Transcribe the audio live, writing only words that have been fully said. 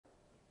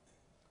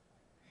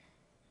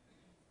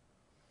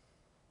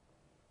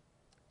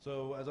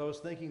So as I was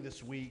thinking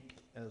this week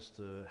as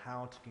to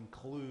how to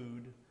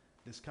conclude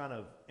this kind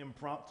of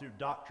impromptu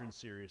doctrine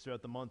series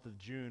throughout the month of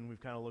June, we've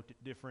kind of looked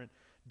at different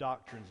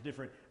doctrines,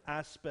 different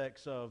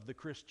aspects of the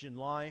Christian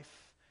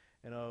life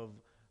and of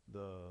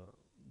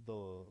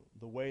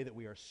the way that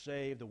we are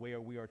saved, the way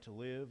we are to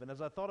live. And as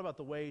I thought about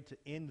the way to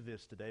end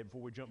this today, before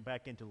we jump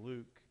back into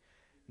Luke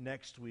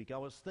next week, I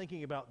was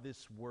thinking about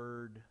this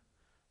word,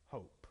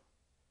 hope.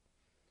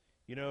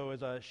 You know,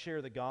 as I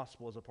share the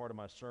gospel as a part of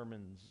my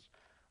sermons,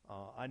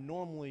 I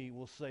normally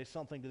will say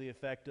something to the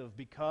effect of,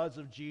 because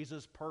of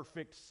Jesus'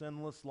 perfect,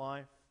 sinless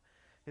life,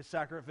 His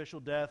sacrificial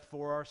death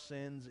for our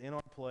sins in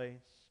our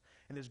place,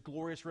 and His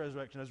glorious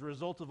resurrection, as a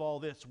result of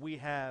all this, we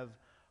have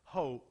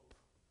hope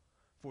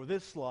for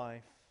this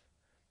life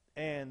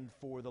and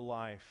for the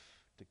life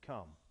to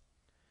come.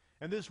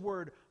 And this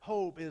word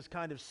hope is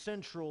kind of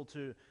central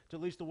to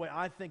at least the way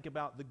I think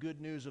about the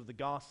good news of the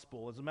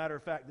gospel. As a matter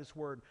of fact, this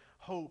word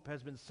hope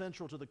has been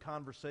central to the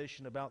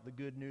conversation about the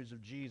good news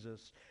of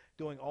Jesus,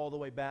 going all the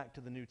way back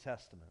to the New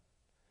Testament.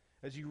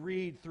 As you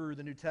read through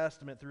the New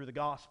Testament, through the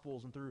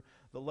Gospels and through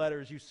the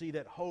letters, you see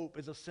that hope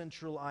is a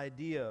central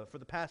idea. For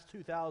the past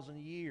 2,000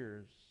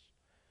 years,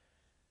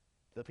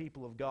 the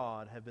people of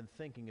God have been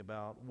thinking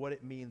about what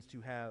it means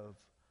to have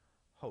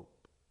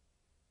hope.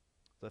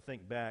 So I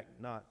think back,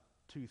 not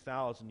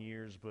 2,000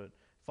 years, but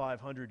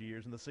 500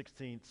 years, in the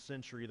 16th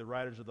century, the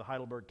writers of the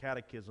Heidelberg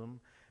Catechism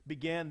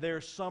began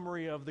their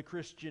summary of the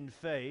Christian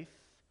faith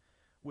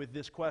with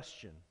this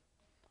question: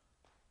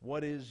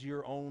 what is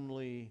your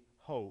only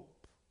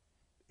hope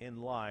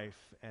in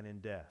life and in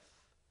death?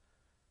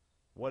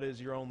 What is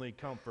your only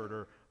comfort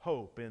or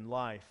hope in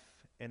life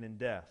and in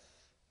death?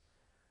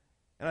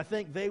 And I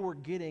think they were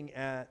getting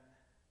at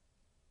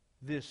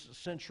this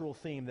central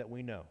theme that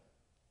we know,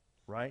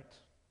 right?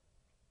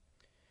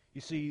 You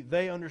see,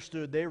 they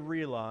understood, they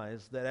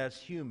realized that as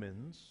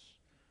humans,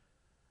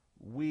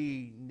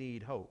 we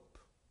need hope.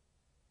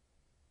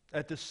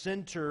 At the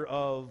center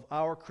of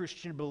our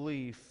Christian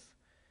belief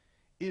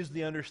is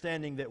the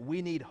understanding that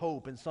we need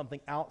hope in something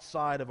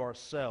outside of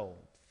ourselves.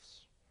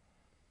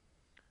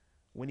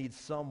 We need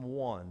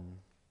someone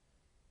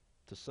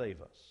to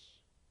save us.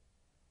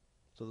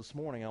 So this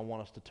morning I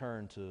want us to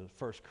turn to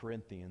 1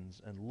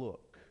 Corinthians and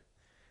look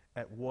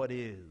at what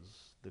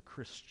is the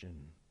Christian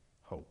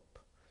hope.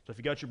 So if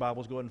you got your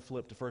Bibles, go ahead and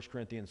flip to 1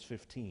 Corinthians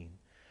 15.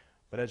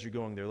 But as you're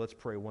going there, let's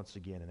pray once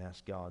again and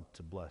ask God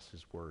to bless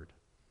His Word.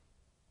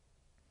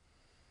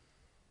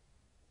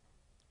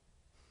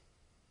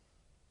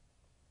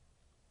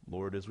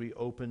 Lord, as we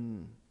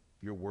open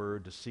your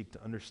Word to seek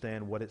to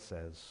understand what it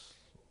says,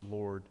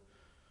 Lord,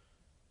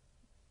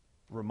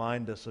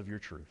 remind us of your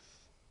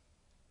truth.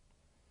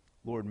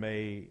 Lord,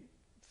 may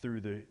through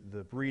the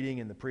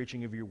reading and the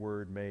preaching of your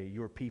Word, may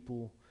your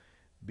people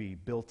be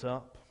built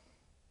up.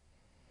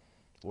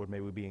 Lord,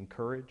 may we be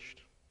encouraged.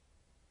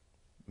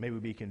 May we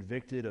be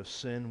convicted of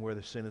sin where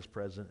the sin is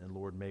present. And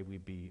Lord, may we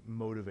be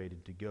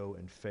motivated to go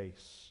and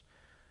face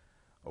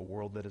a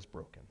world that is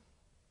broken.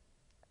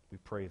 We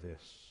pray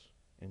this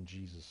in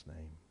Jesus'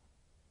 name.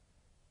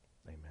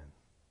 Amen.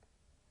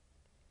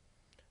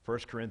 1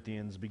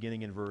 Corinthians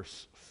beginning in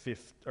verse 1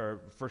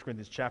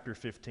 Corinthians chapter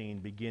 15,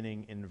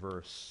 beginning in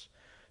verse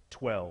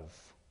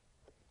 12.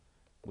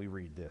 We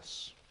read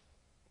this.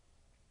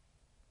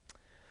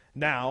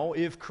 Now,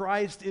 if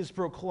Christ is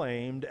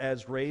proclaimed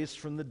as raised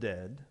from the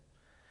dead,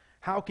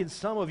 how can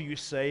some of you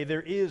say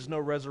there is no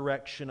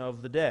resurrection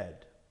of the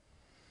dead?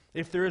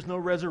 If there is no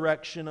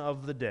resurrection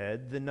of the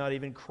dead, then not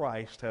even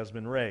Christ has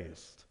been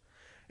raised.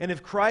 And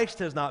if Christ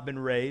has not been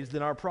raised,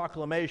 then our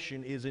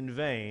proclamation is in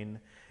vain,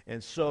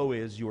 and so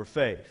is your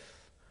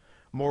faith.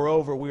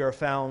 Moreover, we are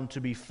found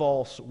to be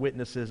false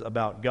witnesses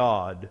about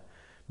God,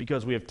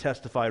 because we have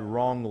testified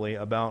wrongly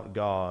about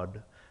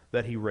God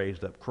that He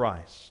raised up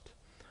Christ,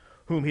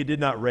 whom He did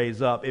not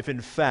raise up, if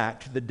in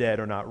fact the dead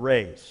are not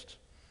raised.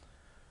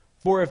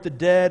 For if the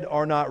dead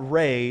are not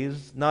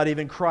raised, not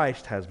even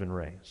Christ has been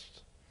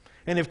raised.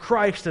 And if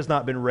Christ has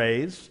not been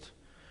raised,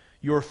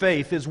 your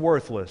faith is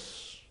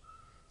worthless.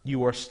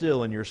 You are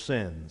still in your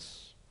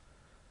sins.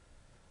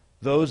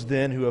 Those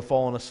then who have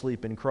fallen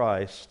asleep in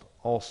Christ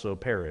also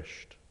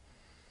perished.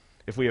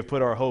 If we have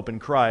put our hope in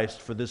Christ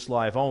for this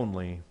life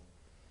only,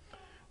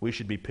 we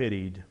should be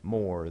pitied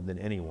more than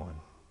anyone.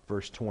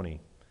 Verse 20.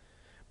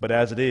 But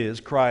as it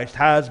is, Christ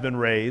has been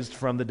raised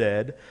from the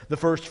dead, the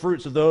first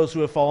fruits of those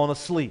who have fallen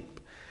asleep.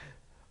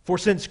 For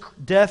since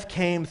death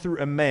came through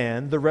a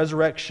man, the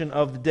resurrection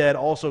of the dead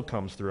also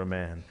comes through a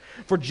man.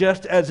 For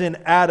just as in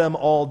Adam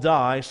all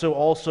die, so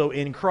also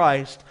in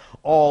Christ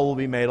all will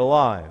be made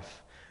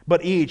alive.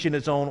 But each in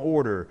its own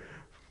order.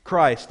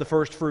 Christ, the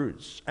first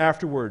fruits.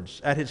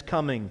 Afterwards, at His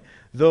coming,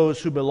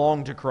 those who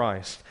belong to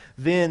Christ.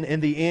 Then,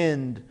 in the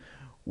end,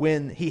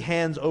 when He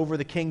hands over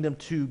the kingdom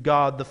to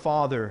God the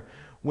Father,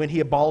 when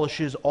He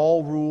abolishes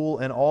all rule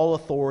and all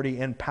authority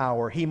and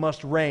power, He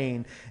must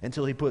reign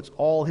until He puts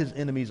all His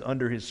enemies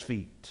under His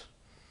feet.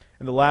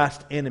 And the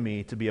last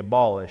enemy to be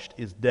abolished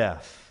is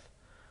death.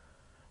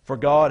 For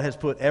God has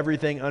put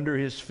everything under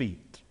His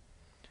feet.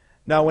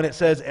 Now, when it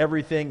says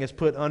everything is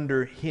put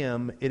under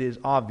him, it is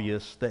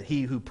obvious that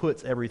he who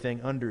puts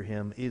everything under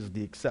him is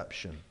the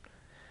exception.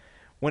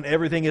 When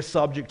everything is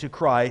subject to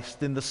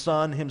Christ, then the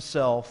Son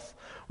himself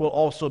will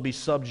also be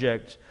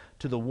subject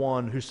to the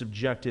one who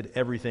subjected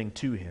everything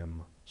to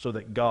him, so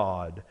that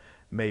God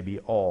may be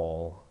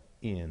all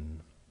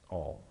in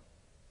all.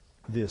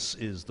 This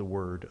is the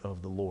word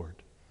of the Lord.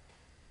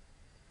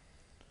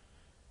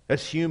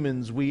 As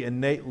humans, we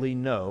innately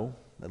know,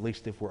 at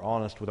least if we're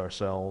honest with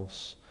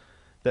ourselves,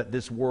 that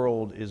this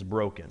world is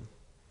broken.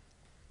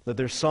 That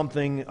there's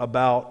something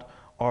about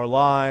our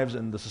lives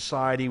and the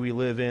society we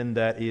live in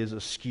that is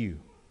askew.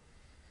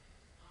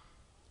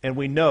 And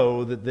we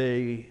know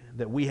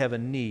that we have a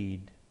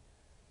need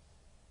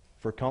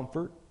for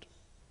comfort,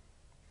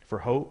 for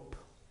hope.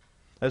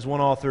 As one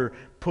author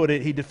put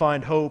it, he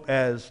defined hope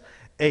as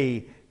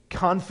a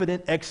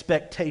confident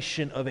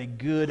expectation of a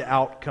good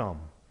outcome.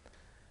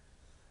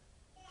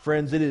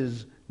 Friends, it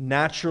is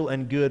natural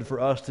and good for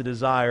us to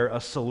desire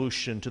a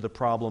solution to the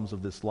problems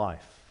of this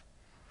life.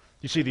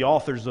 You see, the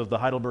authors of the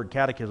Heidelberg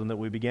Catechism that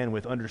we began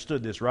with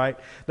understood this, right?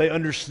 They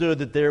understood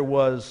that there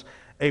was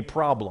a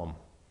problem.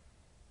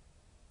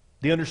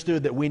 They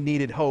understood that we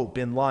needed hope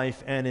in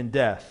life and in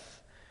death.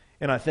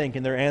 And I think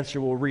in their answer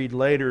we'll read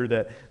later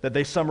that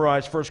they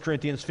summarize 1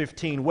 Corinthians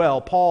 15 well.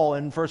 Paul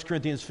in 1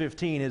 Corinthians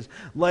 15 is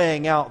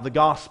laying out the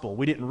gospel.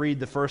 We didn't read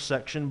the first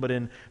section, but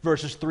in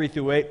verses 3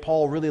 through 8,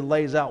 Paul really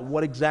lays out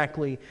what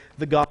exactly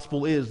the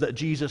gospel is, that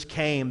Jesus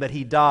came, that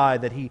he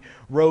died, that he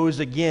rose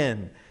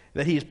again,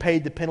 that he has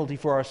paid the penalty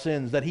for our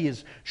sins, that he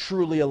is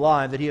truly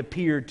alive, that he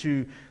appeared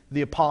to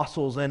the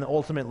apostles and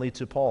ultimately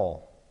to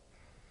Paul.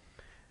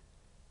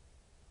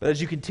 But as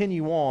you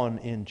continue on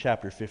in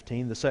chapter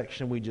 15, the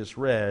section we just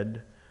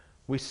read,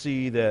 we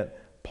see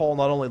that Paul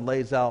not only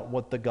lays out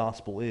what the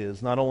gospel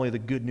is, not only the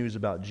good news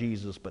about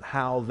Jesus, but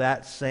how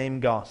that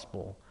same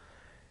gospel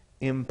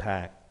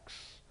impacts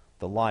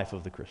the life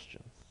of the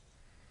Christian.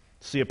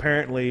 See,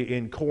 apparently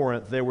in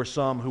Corinth, there were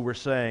some who were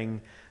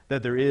saying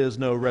that there is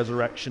no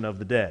resurrection of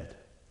the dead.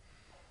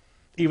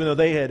 Even though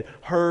they had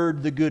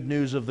heard the good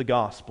news of the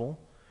gospel,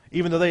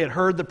 even though they had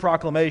heard the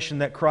proclamation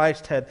that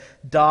Christ had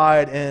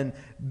died and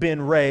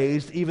been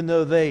raised, even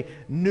though they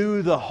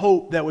knew the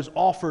hope that was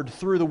offered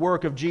through the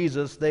work of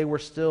Jesus, they were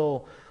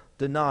still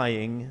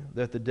denying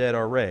that the dead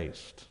are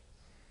raised.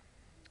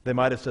 They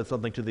might have said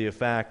something to the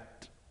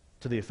effect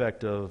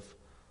of,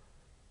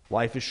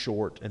 life is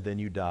short and then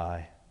you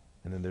die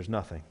and then there's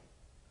nothing.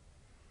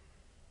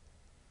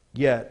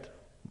 Yet,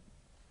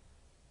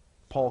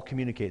 Paul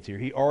communicates here.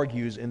 He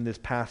argues in this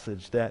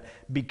passage that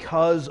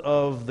because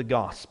of the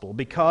gospel,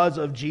 because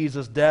of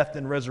Jesus' death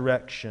and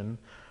resurrection,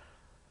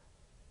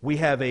 we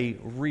have a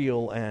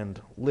real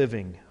and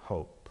living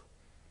hope.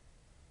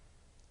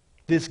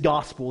 This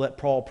gospel that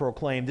Paul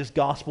proclaimed, this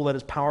gospel that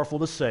is powerful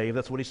to save,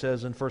 that's what he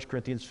says in 1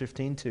 Corinthians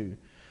 15:2.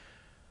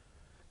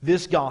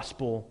 This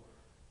gospel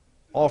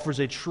offers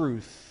a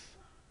truth,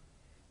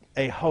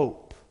 a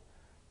hope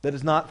that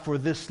is not for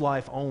this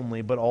life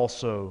only, but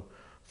also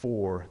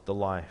for the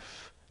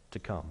life to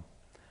come.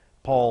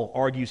 Paul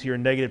argues here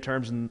in negative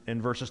terms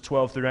in verses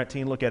 12 through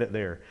 19. Look at it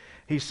there.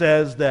 He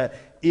says that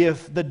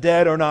if the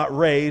dead are not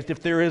raised,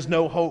 if there is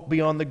no hope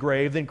beyond the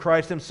grave, then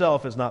Christ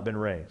himself has not been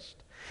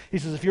raised. He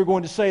says if you're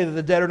going to say that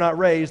the dead are not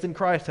raised, then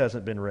Christ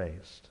hasn't been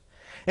raised.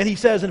 And he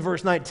says in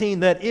verse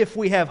 19 that if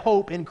we have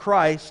hope in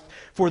Christ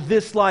for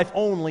this life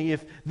only,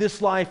 if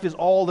this life is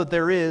all that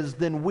there is,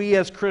 then we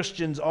as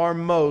Christians are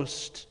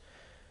most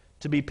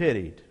to be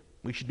pitied.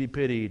 We should be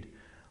pitied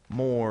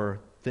more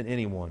than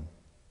anyone.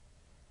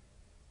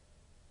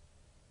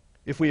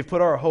 If we have put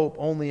our hope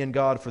only in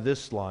God for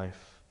this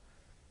life,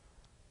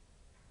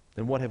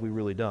 then what have we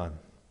really done?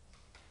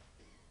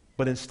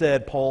 But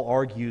instead, Paul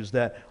argues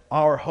that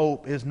our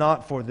hope is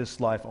not for this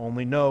life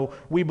only. No,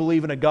 we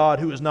believe in a God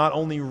who is not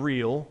only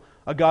real,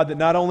 a God that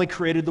not only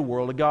created the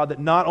world, a God that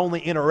not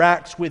only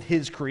interacts with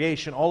his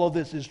creation. All of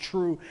this is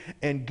true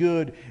and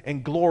good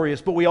and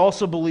glorious. But we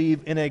also believe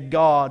in a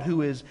God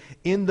who is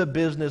in the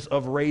business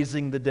of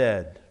raising the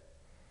dead.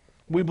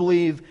 We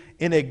believe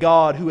in a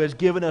God who has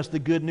given us the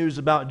good news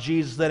about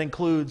Jesus that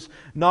includes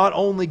not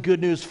only good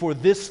news for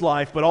this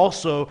life, but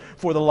also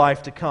for the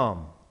life to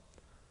come.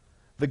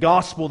 The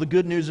gospel, the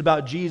good news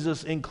about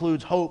Jesus,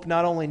 includes hope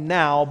not only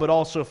now, but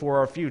also for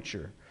our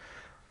future.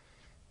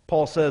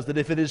 Paul says that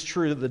if it is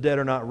true that the dead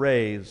are not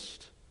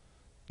raised,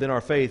 then our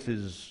faith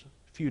is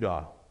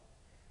futile,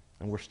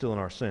 and we're still in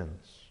our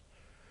sins.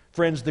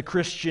 Friends, the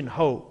Christian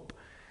hope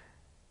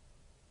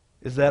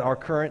is that our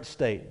current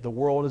state, the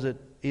world as it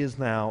is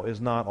now,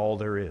 is not all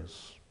there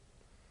is.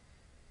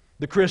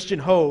 The Christian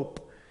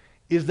hope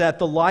is that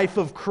the life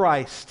of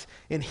Christ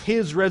in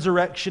his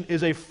resurrection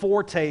is a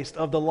foretaste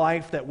of the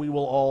life that we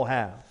will all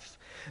have.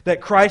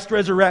 That Christ's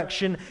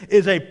resurrection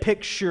is a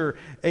picture,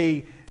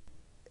 a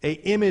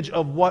image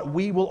of what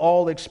we will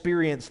all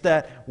experience,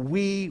 that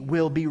we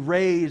will be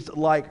raised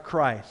like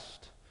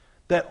Christ,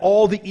 that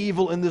all the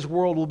evil in this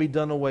world will be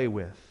done away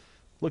with.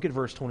 Look at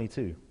verse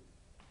 22.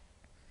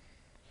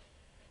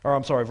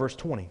 Verse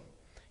 20.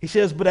 He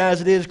says, but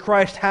as it is,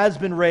 Christ has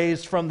been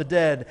raised from the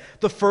dead,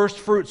 the first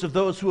fruits of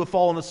those who have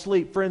fallen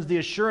asleep. Friends, the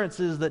assurance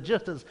is that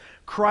just as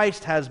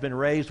Christ has been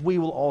raised, we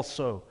will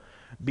also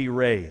be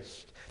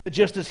raised. That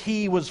just as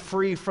He was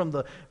free from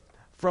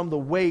the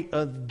weight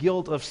of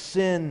guilt of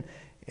sin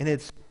and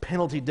its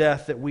penalty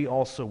death, that we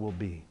also will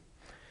be.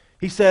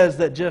 He says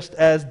that just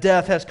as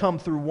death has come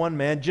through one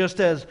man, just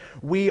as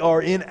we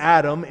are in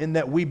Adam in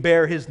that we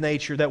bear his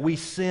nature, that we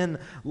sin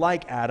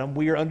like Adam,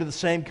 we are under the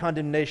same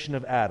condemnation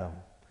of Adam,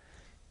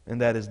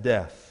 and that is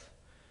death.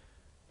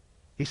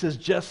 He says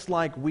just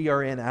like we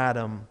are in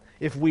Adam,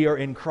 if we are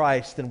in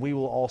Christ, then we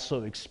will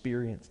also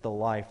experience the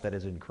life that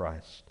is in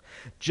Christ.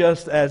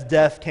 Just as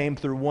death came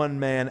through one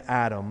man,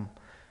 Adam,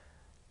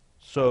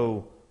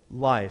 so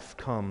life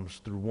comes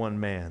through one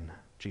man,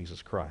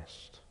 Jesus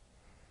Christ.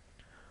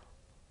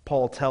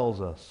 Paul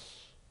tells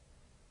us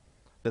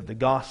that the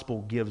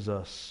gospel gives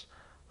us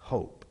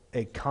hope,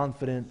 a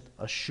confident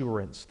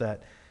assurance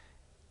that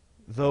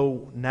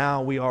though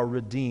now we are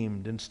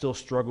redeemed and still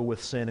struggle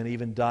with sin and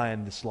even die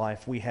in this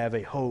life, we have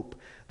a hope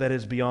that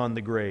is beyond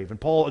the grave.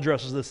 And Paul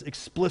addresses this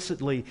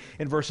explicitly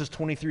in verses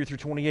 23 through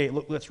 28.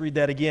 Look, let's read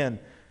that again.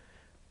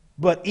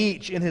 But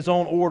each in his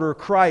own order,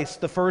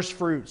 Christ, the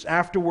firstfruits,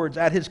 afterwards,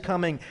 at his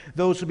coming,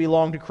 those who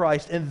belong to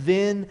Christ. And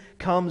then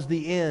comes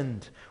the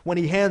end, when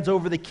he hands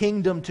over the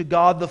kingdom to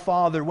God the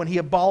Father, when he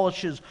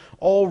abolishes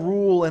all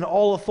rule and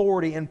all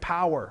authority and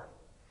power.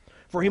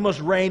 For he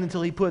must reign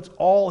until he puts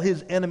all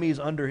his enemies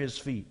under his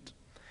feet.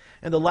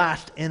 And the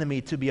last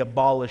enemy to be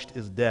abolished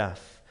is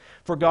death.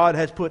 For God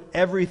has put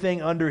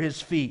everything under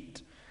his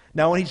feet.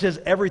 Now, when he says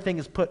everything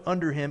is put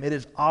under him, it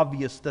is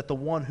obvious that the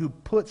one who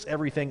puts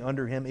everything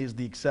under him is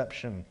the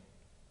exception.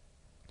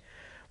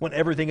 When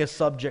everything is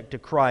subject to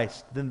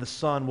Christ, then the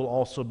Son will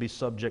also be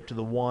subject to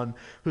the one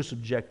who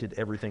subjected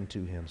everything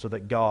to him, so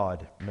that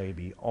God may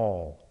be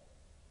all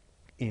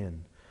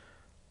in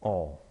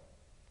all.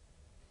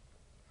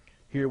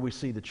 Here we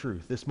see the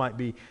truth. This might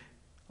be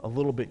a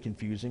little bit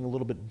confusing, a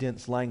little bit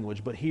dense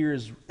language, but here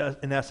is,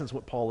 in essence,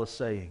 what Paul is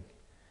saying.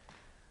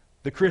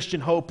 The Christian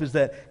hope is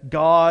that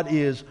God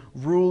is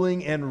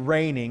ruling and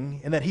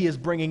reigning, and that He is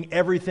bringing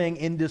everything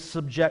into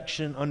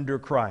subjection under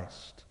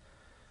Christ.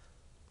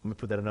 Let me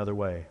put that another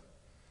way.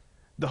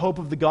 The hope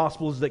of the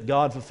gospel is that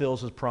God fulfills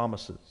His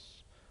promises.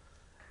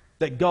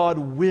 That God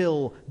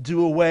will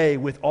do away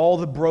with all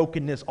the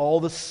brokenness,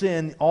 all the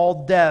sin,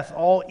 all death,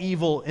 all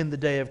evil in the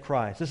day of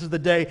Christ. This is the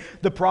day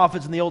the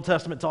prophets in the Old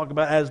Testament talk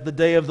about as the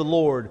day of the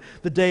Lord.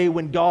 The day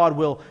when God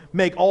will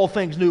make all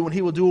things new, when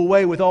He will do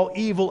away with all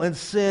evil and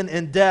sin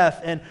and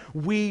death, and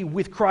we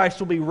with Christ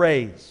will be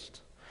raised.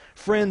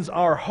 Friends,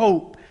 our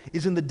hope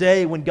is in the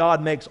day when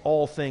God makes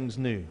all things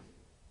new.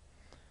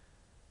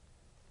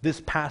 This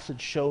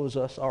passage shows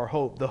us our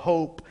hope. The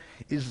hope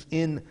is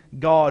in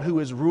God, who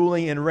is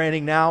ruling and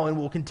reigning now and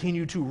will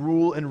continue to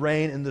rule and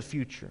reign in the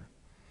future.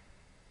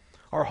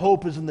 Our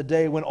hope is in the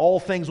day when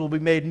all things will be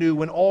made new,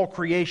 when all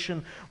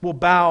creation will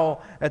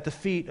bow at the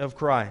feet of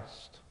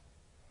Christ,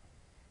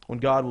 when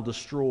God will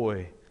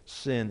destroy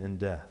sin and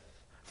death.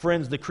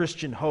 Friends, the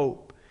Christian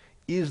hope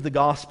is the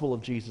gospel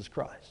of Jesus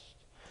Christ.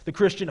 The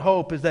Christian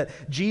hope is that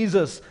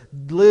Jesus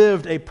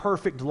lived a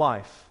perfect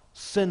life,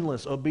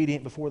 sinless,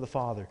 obedient before the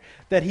Father.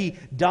 That He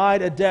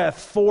died a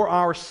death for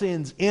our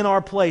sins in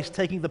our place,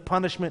 taking the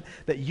punishment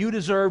that you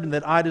deserved and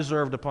that I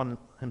deserved upon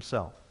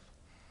Himself.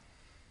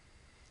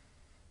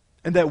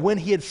 And that when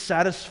He had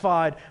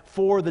satisfied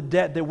for the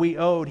debt that we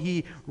owed,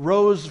 He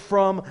rose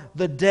from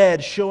the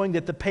dead, showing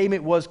that the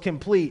payment was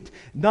complete.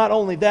 Not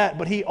only that,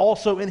 but He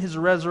also in His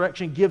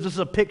resurrection gives us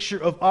a picture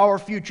of our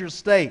future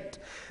state.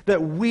 That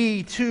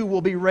we too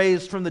will be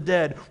raised from the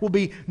dead, will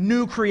be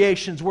new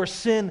creations where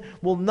sin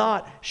will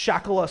not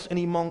shackle us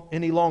any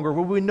longer,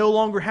 where we no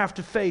longer have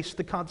to face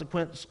the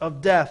consequence of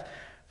death.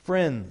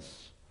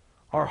 Friends,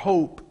 our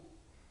hope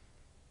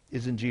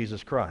is in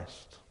Jesus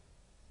Christ,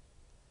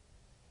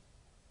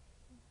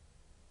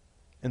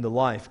 in the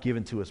life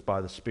given to us by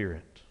the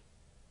Spirit.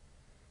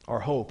 Our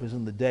hope is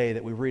in the day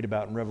that we read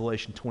about in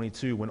Revelation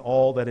 22, when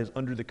all that is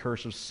under the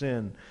curse of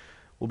sin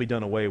will be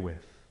done away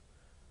with.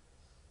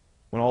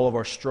 When all of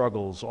our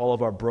struggles, all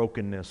of our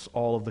brokenness,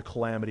 all of the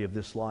calamity of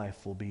this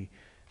life will be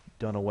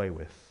done away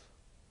with.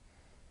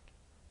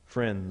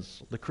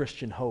 Friends, the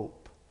Christian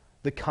hope,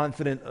 the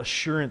confident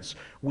assurance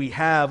we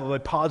have of a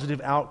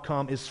positive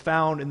outcome is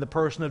found in the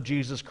person of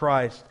Jesus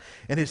Christ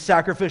and His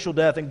sacrificial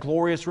death and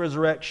glorious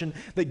resurrection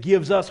that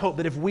gives us hope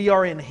that if we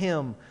are in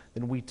Him,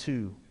 then we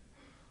too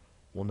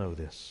will know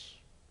this.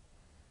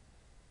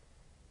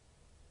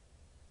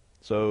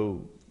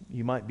 So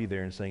you might be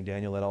there and saying,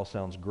 Daniel, that all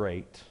sounds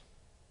great.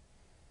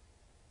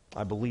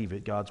 I believe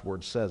it, God's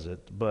Word says it,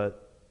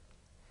 but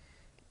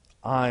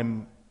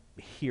I'm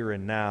here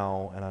and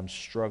now, and I'm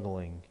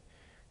struggling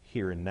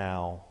here and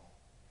now.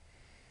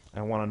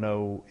 I want to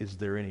know, is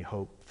there any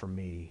hope for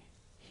me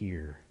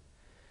here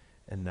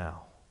and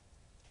now?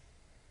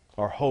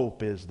 Our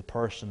hope is the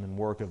person and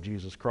work of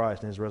Jesus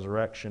Christ and His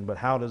resurrection, but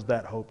how does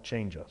that hope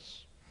change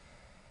us?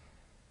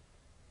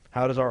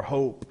 How does our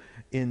hope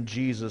in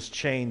Jesus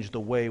change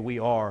the way we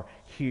are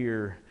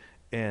here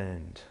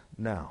and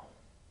now.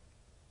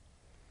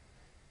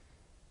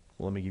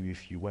 Well, let me give you a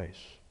few ways.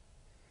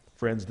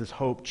 Friends, this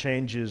hope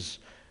changes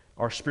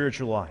our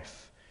spiritual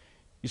life.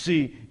 You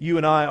see, you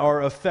and I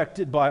are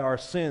affected by our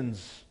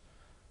sins.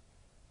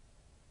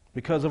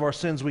 Because of our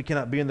sins, we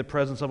cannot be in the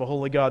presence of a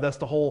holy God. That's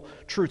the whole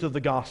truth of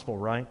the gospel,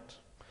 right?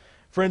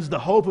 Friends, the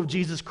hope of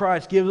Jesus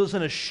Christ gives us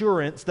an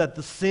assurance that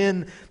the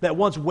sin that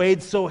once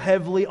weighed so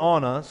heavily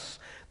on us,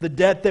 the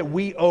debt that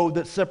we owed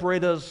that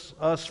separated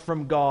us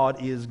from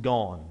God, is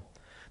gone.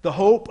 The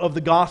hope of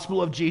the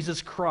gospel of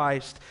Jesus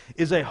Christ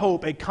is a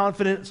hope, a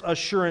confident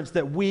assurance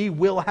that we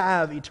will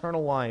have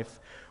eternal life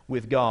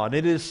with God.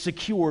 It is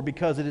secure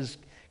because it is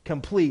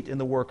complete in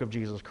the work of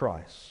Jesus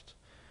Christ.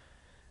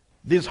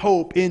 This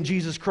hope in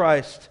Jesus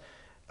Christ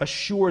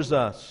assures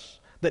us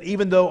that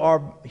even though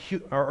our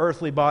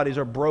earthly bodies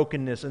are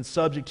brokenness and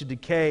subject to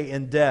decay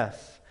and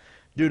death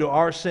due to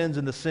our sins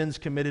and the sins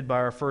committed by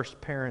our first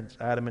parents,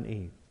 Adam and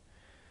Eve,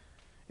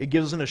 it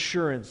gives us an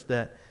assurance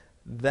that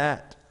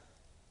that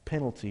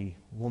penalty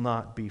will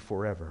not be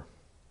forever.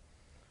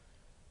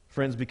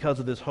 Friends, because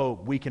of this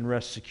hope, we can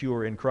rest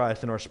secure in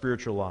Christ in our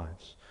spiritual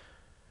lives,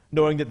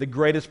 knowing that the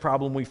greatest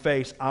problem we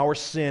face, our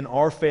sin,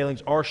 our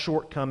failings, our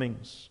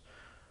shortcomings,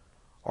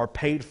 are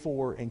paid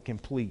for and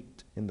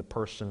complete in the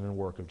person and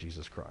work of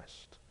Jesus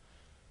Christ.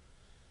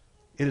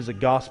 It is a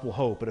gospel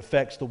hope. It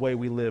affects the way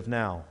we live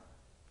now.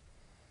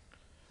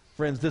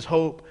 Friends, this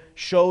hope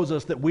shows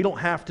us that we don't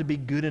have to be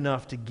good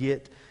enough to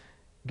get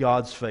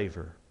God's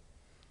favor,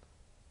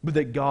 but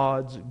that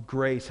God's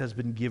grace has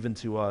been given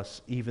to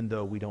us even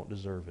though we don't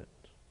deserve it.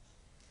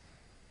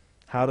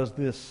 How does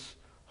this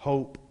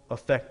hope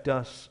affect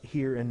us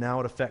here and now?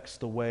 It affects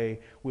the way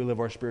we live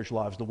our spiritual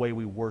lives, the way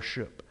we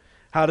worship.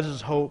 How does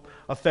this hope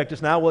affect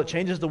us now? Well, it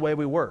changes the way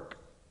we work.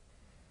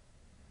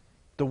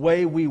 The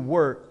way we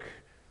work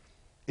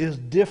is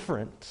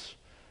different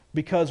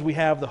because we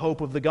have the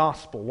hope of the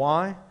gospel.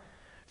 Why?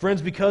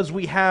 Friends, because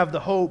we have the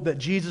hope that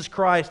Jesus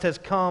Christ has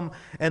come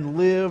and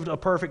lived a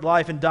perfect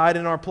life and died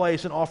in our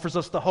place and offers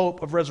us the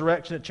hope of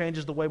resurrection. It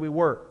changes the way we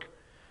work.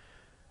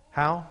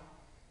 How?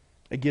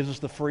 It gives us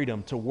the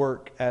freedom to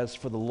work as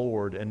for the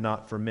Lord and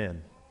not for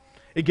men.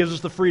 It gives us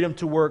the freedom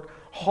to work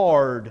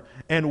hard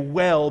and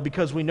well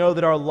because we know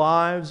that our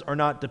lives are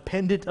not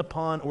dependent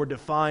upon or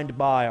defined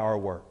by our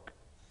work.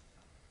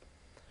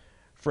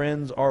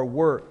 Friends, our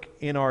work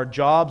in our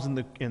jobs in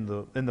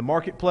the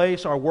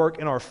marketplace, our work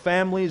in our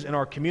families, in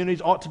our communities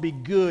ought to be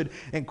good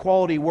and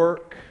quality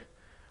work.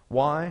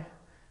 Why?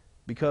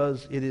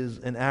 Because it is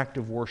an act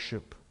of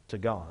worship to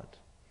God.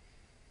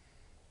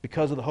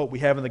 Because of the hope we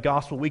have in the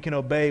gospel, we can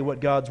obey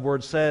what God's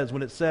word says.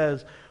 When it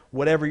says,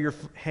 whatever your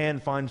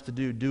hand finds to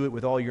do, do it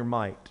with all your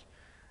might,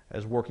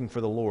 as working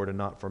for the Lord and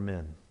not for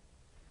men.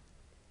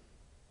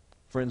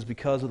 Friends,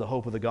 because of the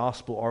hope of the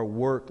gospel, our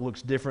work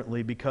looks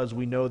differently because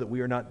we know that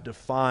we are not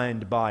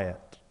defined by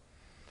it.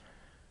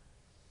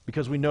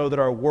 Because we know that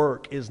our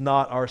work is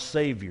not our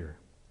Savior.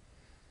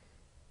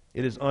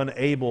 It is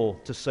unable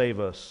to save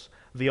us.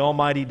 The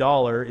almighty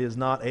dollar is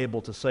not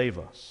able to save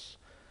us.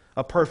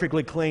 A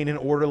perfectly clean and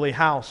orderly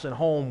house and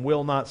home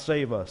will not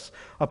save us.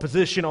 A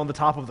position on the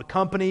top of the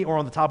company or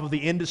on the top of the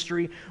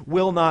industry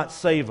will not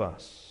save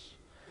us.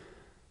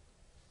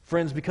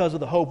 Friends, because of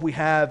the hope we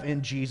have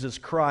in Jesus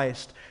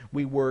Christ,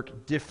 we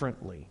work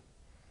differently.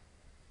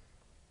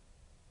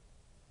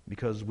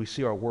 Because we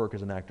see our work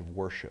as an act of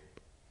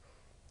worship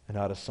and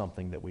not as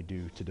something that we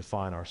do to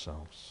define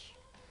ourselves.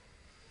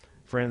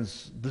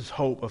 Friends, this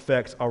hope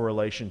affects our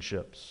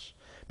relationships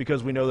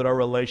because we know that our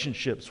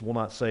relationships will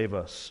not save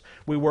us.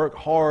 We work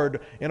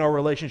hard in our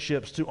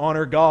relationships to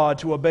honor God,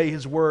 to obey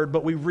His word,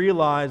 but we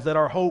realize that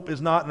our hope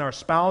is not in our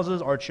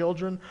spouses, our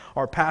children,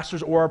 our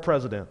pastors, or our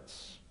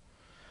presidents.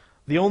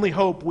 The only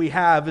hope we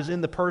have is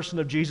in the person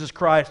of Jesus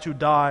Christ who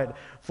died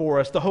for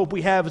us. The hope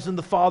we have is in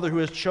the Father who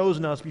has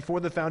chosen us before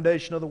the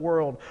foundation of the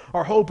world.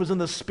 Our hope is in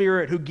the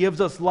Spirit who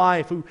gives us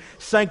life, who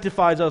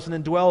sanctifies us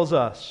and indwells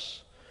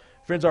us.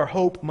 Friends, our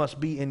hope must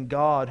be in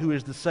God, who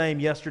is the same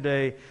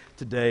yesterday,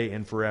 today,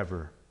 and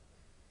forever.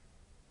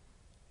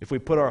 If we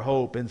put our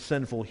hope in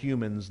sinful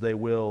humans, they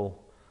will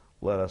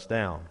let us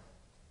down.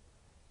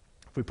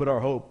 If we put our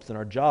hopes in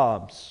our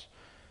jobs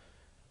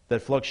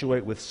that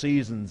fluctuate with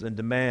seasons and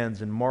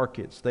demands and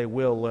markets, they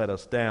will let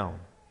us down.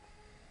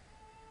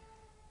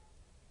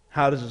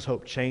 How does this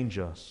hope change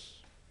us?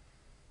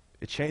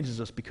 It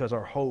changes us because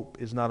our hope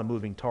is not a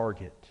moving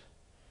target.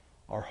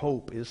 Our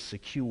hope is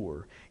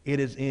secure.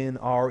 It is in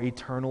our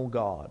eternal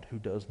God who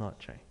does not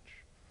change.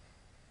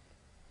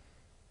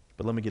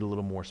 But let me get a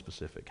little more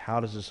specific. How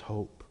does this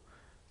hope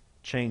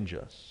change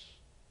us?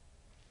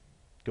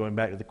 Going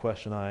back to the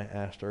question I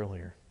asked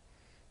earlier.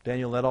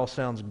 Daniel, that all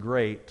sounds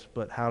great,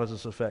 but how does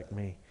this affect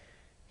me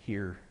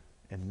here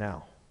and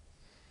now?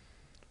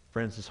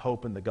 Friends, this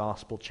hope in the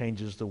gospel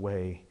changes the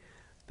way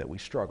that we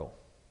struggle.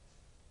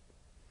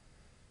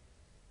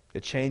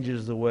 It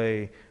changes the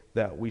way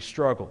that we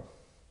struggle.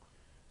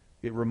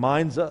 It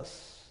reminds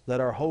us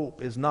that our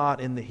hope is not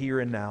in the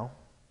here and now.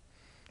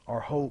 Our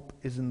hope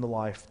is in the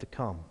life to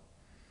come.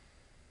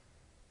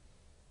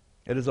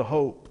 It is a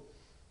hope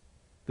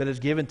that is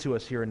given to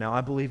us here and now.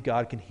 I believe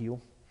God can heal,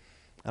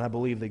 and I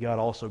believe that God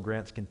also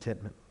grants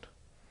contentment.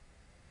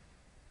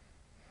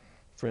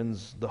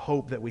 Friends, the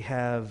hope that we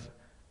have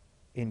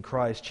in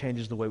Christ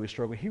changes the way we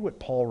struggle. Hear what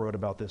Paul wrote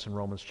about this in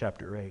Romans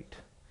chapter 8.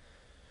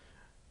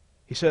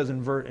 He says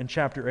in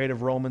chapter 8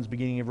 of Romans,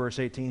 beginning in verse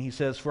 18, he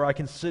says, "For I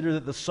consider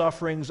that the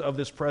sufferings of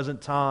this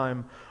present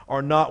time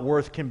are not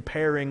worth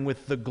comparing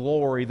with the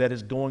glory that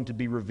is going to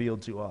be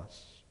revealed to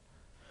us.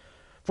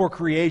 For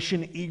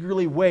creation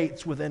eagerly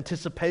waits with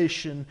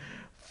anticipation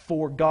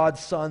for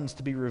God's sons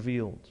to be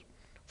revealed.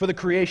 For the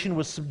creation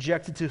was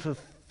subjected to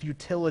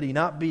futility,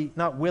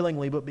 not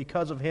willingly, but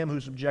because of him who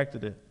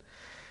subjected it,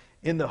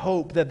 in the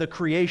hope that the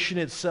creation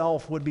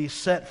itself would be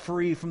set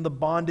free from the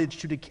bondage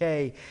to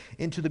decay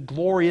into the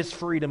glorious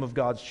freedom of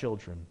God's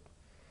children.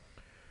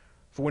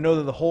 For we know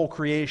that the whole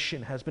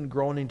creation has been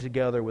groaning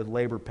together with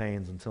labor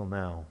pains until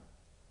now.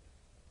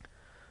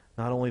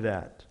 Not only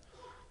that,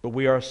 but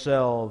we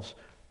ourselves,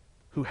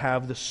 who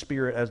have the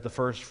Spirit as the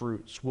first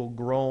fruits, will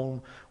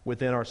groan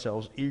within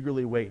ourselves,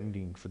 eagerly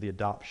waiting for the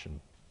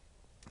adoption,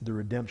 the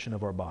redemption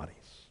of our bodies.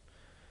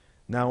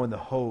 Now in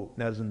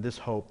this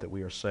hope that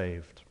we are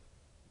saved.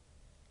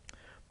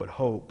 But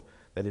hope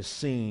that is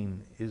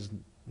seen is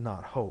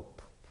not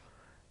hope,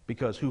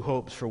 because who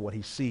hopes for what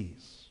he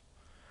sees?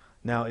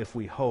 Now if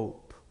we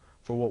hope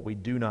for what we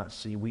do not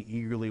see, we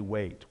eagerly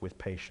wait with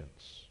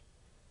patience.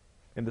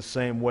 In the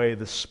same way,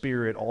 the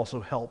Spirit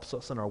also helps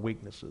us in our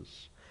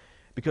weaknesses,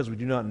 because we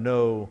do not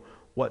know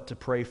what to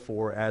pray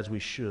for as we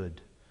should.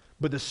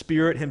 But the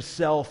Spirit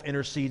himself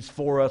intercedes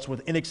for us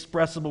with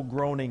inexpressible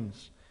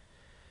groanings.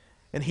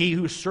 And he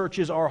who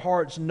searches our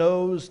hearts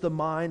knows the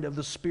mind of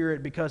the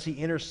Spirit, because he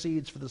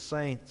intercedes for the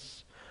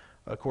saints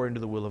according to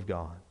the will of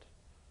God.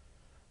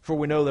 For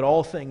we know that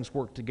all things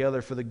work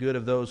together for the good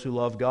of those who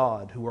love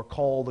God, who are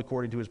called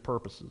according to his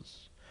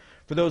purposes.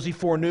 For those he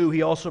foreknew,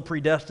 he also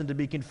predestined to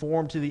be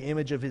conformed to the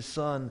image of his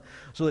Son,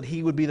 so that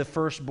he would be the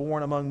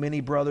firstborn among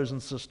many brothers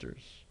and sisters.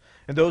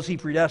 And those he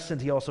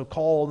predestined, he also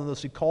called. And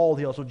those he called,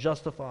 he also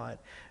justified.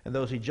 And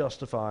those he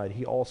justified,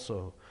 he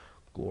also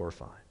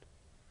glorified.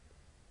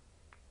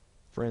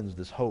 Friends,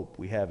 this hope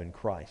we have in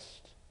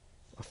Christ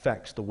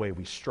affects the way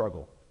we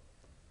struggle.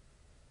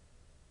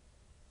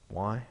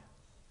 Why?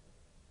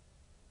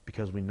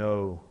 Because we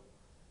know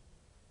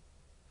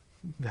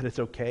that it's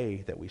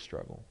okay that we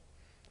struggle.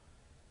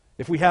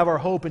 If we have our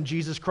hope in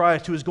Jesus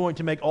Christ, who is going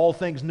to make all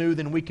things new,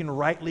 then we can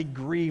rightly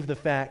grieve the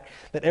fact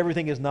that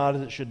everything is not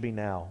as it should be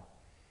now.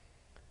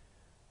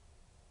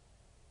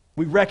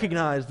 We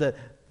recognize that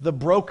the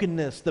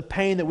brokenness, the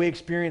pain that we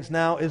experience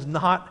now is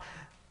not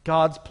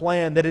God's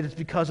plan, that it is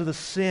because of the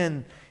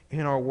sin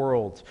in our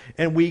world.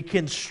 And we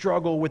can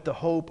struggle with the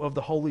hope of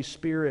the Holy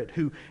Spirit,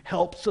 who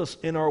helps us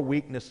in our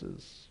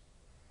weaknesses.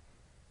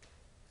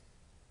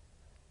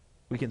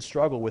 We can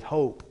struggle with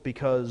hope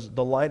because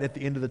the light at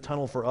the end of the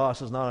tunnel for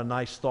us is not a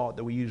nice thought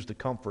that we use to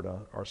comfort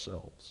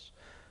ourselves.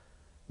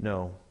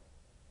 No.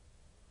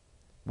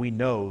 We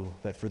know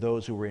that for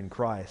those who are in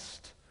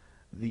Christ,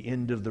 the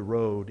end of the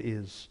road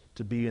is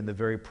to be in the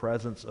very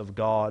presence of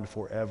God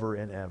forever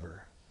and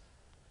ever.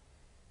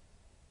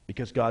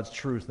 Because God's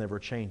truth never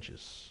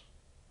changes.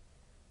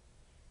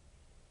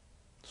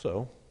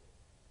 So,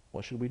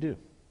 what should we do?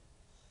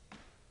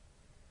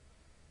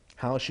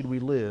 How should we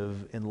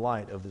live in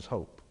light of this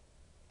hope?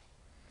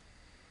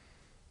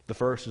 The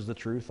first is the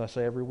truth I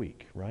say every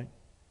week, right?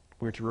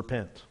 We're to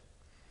repent.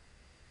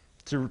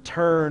 To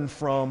turn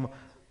from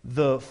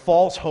the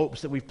false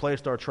hopes that we've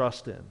placed our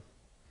trust in.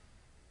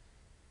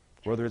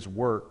 Whether it's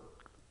work,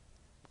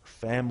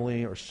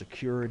 family, or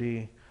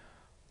security,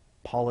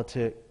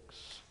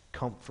 politics,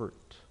 comfort.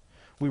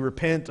 We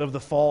repent of the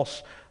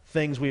false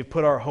things we have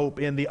put our hope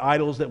in, the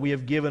idols that we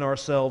have given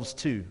ourselves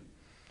to.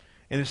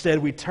 And instead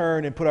we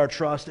turn and put our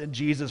trust in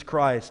Jesus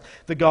Christ,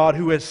 the God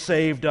who has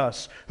saved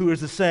us, who is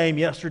the same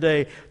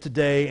yesterday,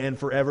 today, and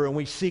forever. And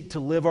we seek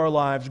to live our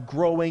lives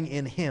growing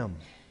in him,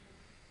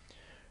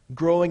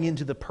 growing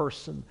into the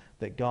person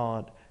that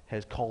God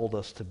has called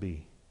us to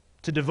be,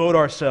 to devote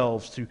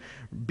ourselves to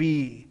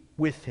be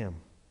with him,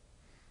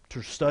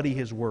 to study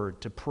his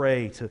word, to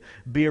pray, to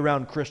be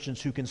around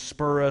Christians who can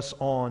spur us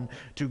on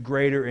to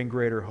greater and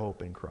greater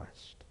hope in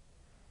Christ.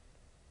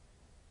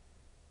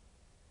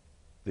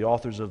 The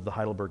authors of the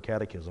Heidelberg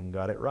Catechism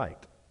got it right.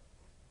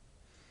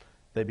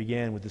 They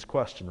began with this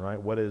question,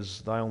 right? What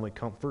is thy only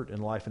comfort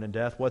in life and in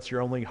death? What's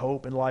your only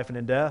hope in life and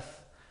in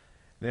death?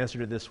 They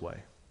answered it this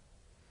way.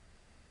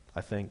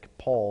 I think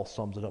Paul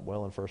sums it up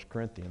well in 1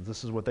 Corinthians.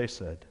 This is what they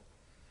said.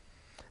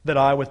 That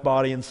I with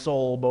body and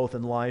soul, both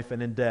in life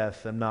and in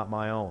death, am not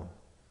my own,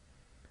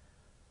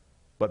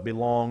 but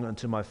belong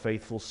unto my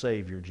faithful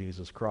Savior,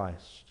 Jesus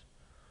Christ,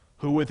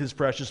 who with his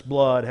precious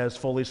blood has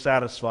fully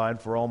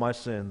satisfied for all my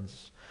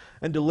sins,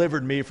 and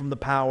delivered me from the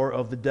power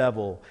of the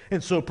devil,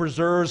 and so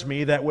preserves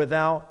me that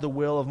without the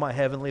will of my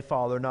heavenly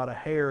Father not a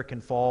hair can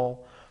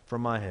fall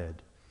from my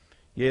head.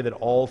 Yea, that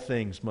all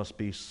things must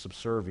be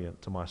subservient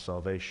to my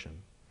salvation.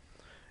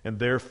 And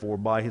therefore,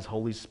 by his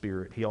Holy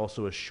Spirit, he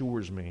also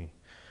assures me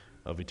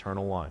of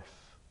eternal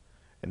life,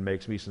 and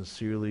makes me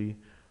sincerely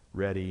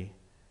ready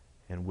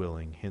and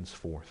willing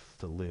henceforth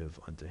to live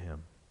unto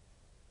him.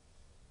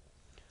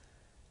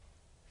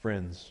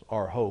 Friends,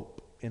 our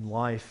hope in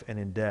life and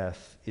in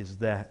death is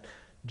that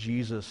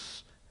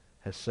Jesus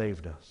has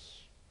saved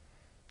us.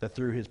 That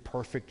through his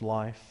perfect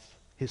life,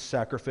 his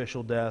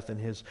sacrificial death, and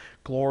his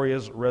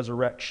glorious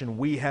resurrection,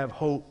 we have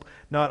hope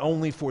not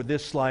only for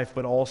this life,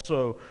 but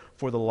also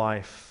for the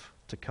life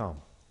to come.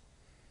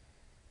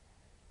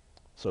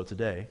 So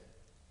today,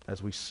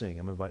 as we sing,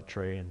 I'm going to invite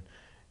Trey and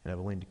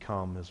Evelyn to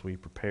come as we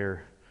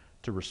prepare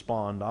to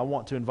respond. I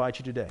want to invite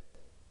you today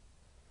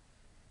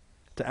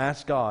to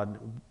ask God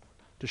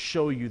to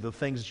show you the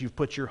things that you've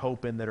put your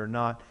hope in that are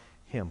not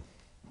him,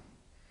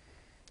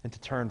 and to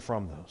turn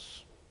from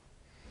those.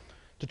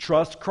 To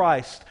trust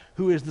Christ,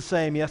 who is the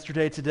same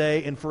yesterday,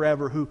 today, and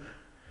forever, who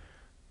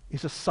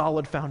is a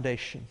solid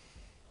foundation,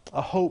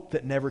 a hope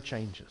that never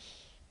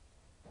changes.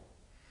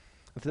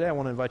 And today I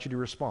want to invite you to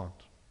respond.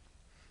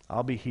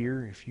 I'll be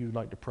here if you'd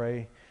like to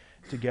pray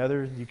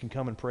together. You can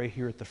come and pray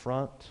here at the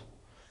front,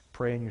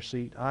 pray in your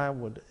seat. I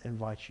would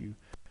invite you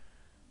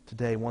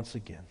today once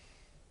again,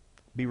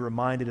 be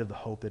reminded of the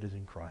hope that is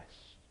in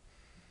Christ.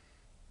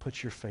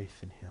 Put your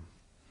faith in him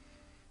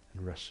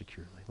and rest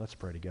securely. Let's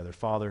pray together.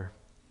 Father,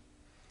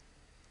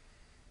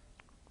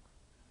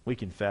 we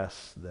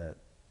confess that,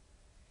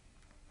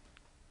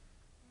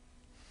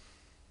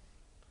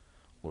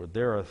 Lord,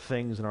 there are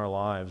things in our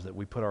lives that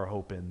we put our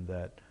hope in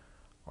that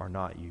are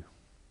not you.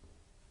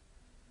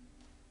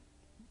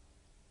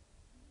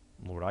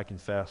 Lord, I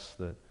confess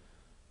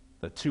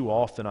that too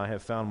often I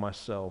have found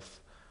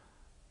myself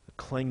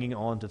clinging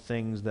on to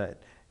things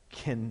that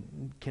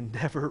can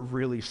never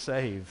really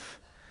save.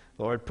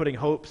 Lord, putting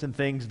hopes in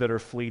things that are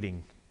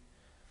fleeting.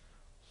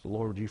 So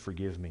Lord, would you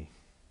forgive me?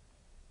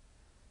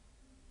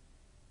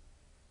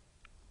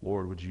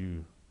 Lord, would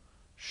you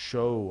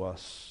show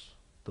us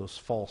those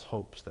false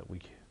hopes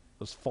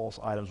those false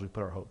items we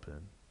put our hope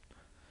in.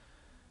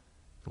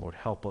 Lord,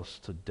 help us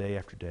to day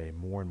after day,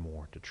 more and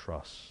more, to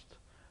trust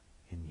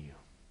in you.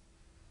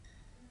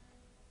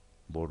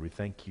 Lord, we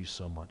thank you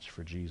so much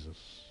for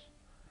Jesus.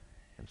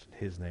 And it's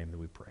in his name that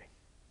we pray.